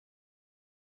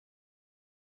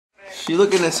You're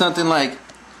looking at something like,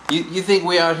 you think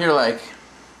we out here like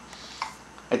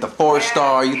at the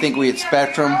 4-star, you think we at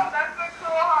Spectrum?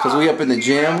 Cause we up in the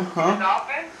gym, huh?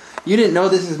 You didn't know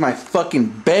this is my fucking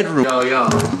bedroom. Yo,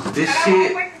 this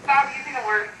shit.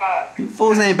 You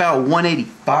fools ain't about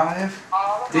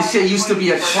 185. This shit used to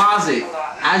be a closet.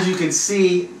 As you can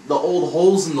see, the old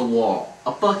holes in the wall.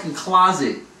 A fucking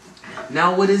closet.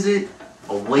 Now what is it?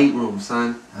 A weight room,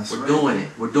 son. We're doing it.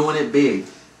 We're doing it big.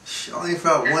 Only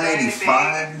about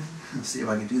 185. Let's see if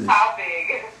I can do this. How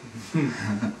big?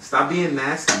 Stop being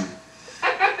nasty.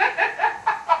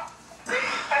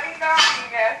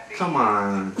 Come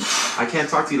on. I can't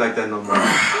talk to you like that no more.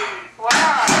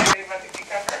 Why?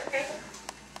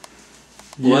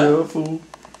 Yeah, fool.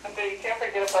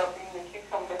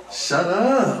 Shut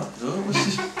up.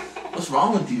 What's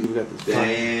wrong with you?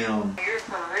 Damn. You're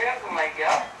for real? I'm like,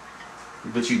 yep.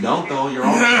 But you don't though.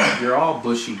 You're all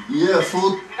bushy. Yeah,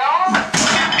 fool. No.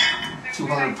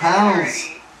 200 pounds,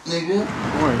 nigga.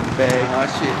 Orange bag. Oh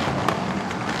shit.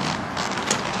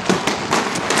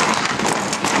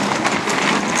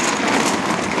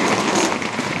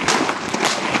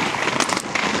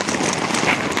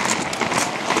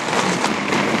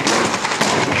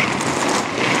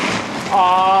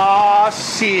 Aw,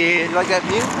 shit. Like that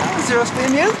mute? Zero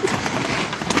spin mute?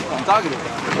 What I'm talking about.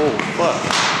 Oh, fuck.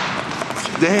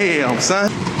 Damn, son.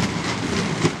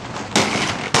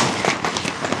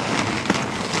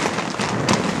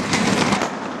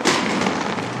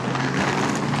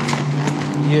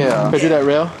 Yeah. Can I do that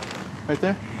rail? Right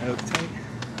there?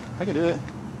 I can do it.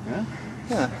 Yeah?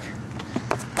 Yeah.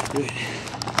 Good.